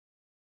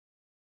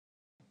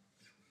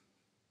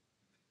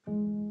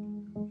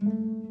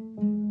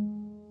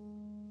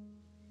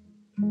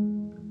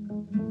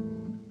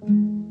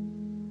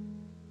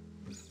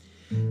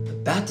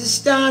about to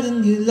start a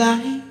new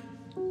life.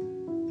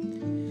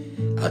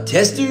 I'll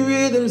test the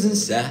rhythms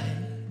inside.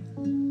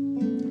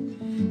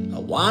 I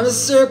wanna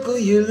circle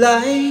your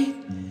light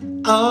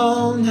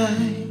all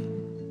night.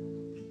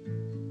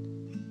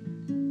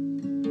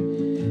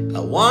 I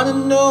wanna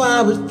know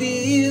how it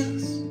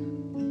feels.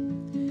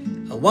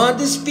 I want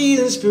these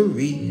feelings for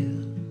real.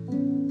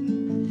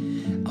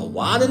 I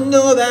wanna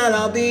know that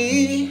I'll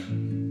be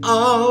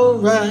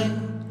alright.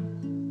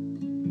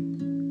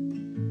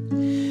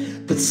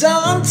 But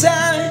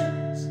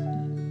sometimes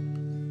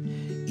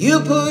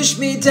you push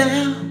me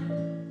down,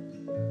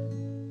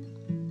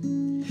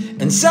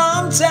 and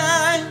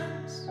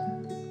sometimes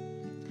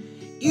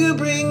you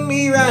bring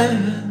me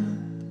round.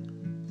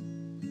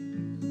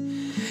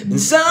 And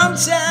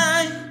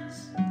sometimes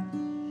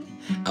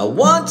I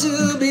want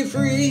to be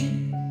free,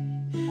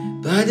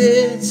 but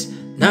it's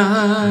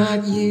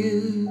not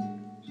you.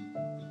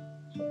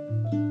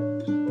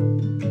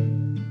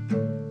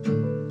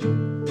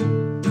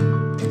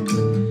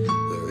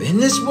 We're in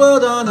this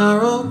world on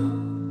our own.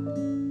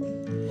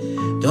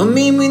 Don't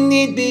mean we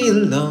need be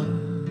alone.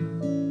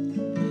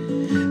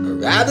 I'd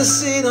rather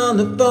sit on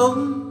the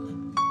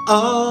phone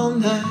all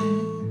night.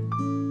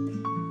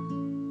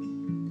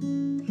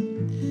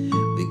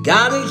 We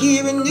gotta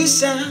hear a new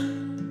sound,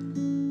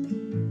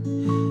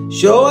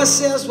 show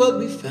ourselves what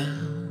we found.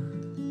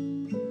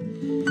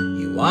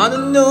 You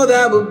wanna know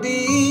that we'll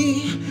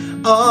be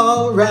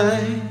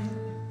alright.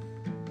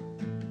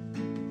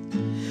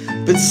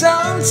 But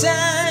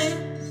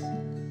sometimes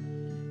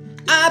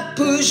I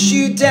push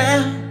you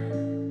down,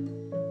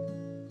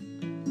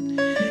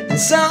 and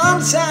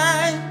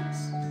sometimes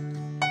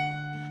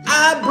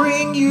I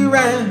bring you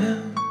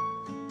round.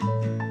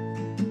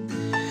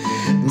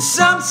 And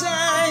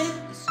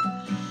sometimes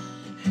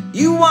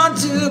you want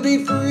to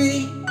be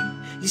free.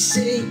 You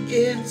say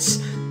it's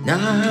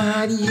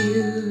not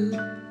you.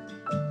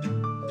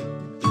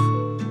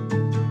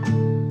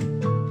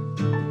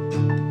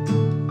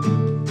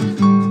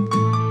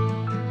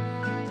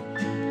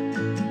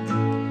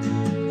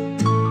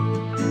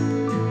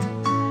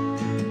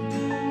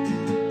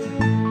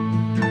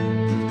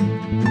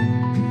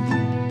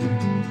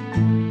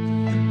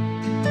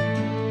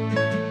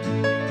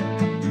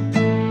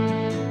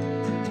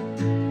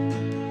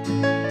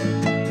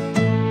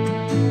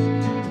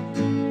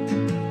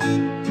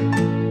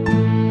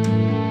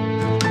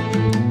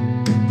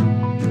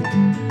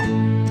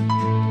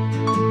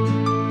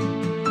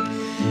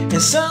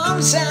 And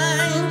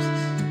sometimes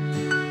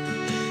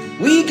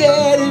we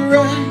get it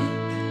right,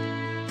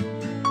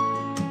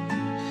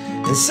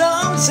 and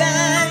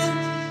sometimes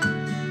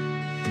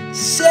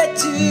set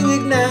to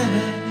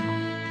ignite.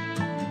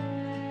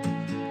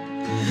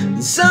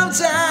 And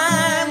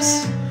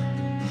sometimes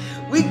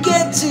we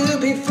get to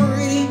be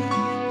free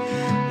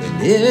when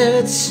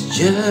it's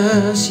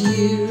just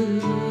you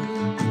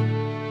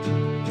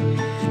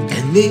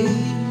and me.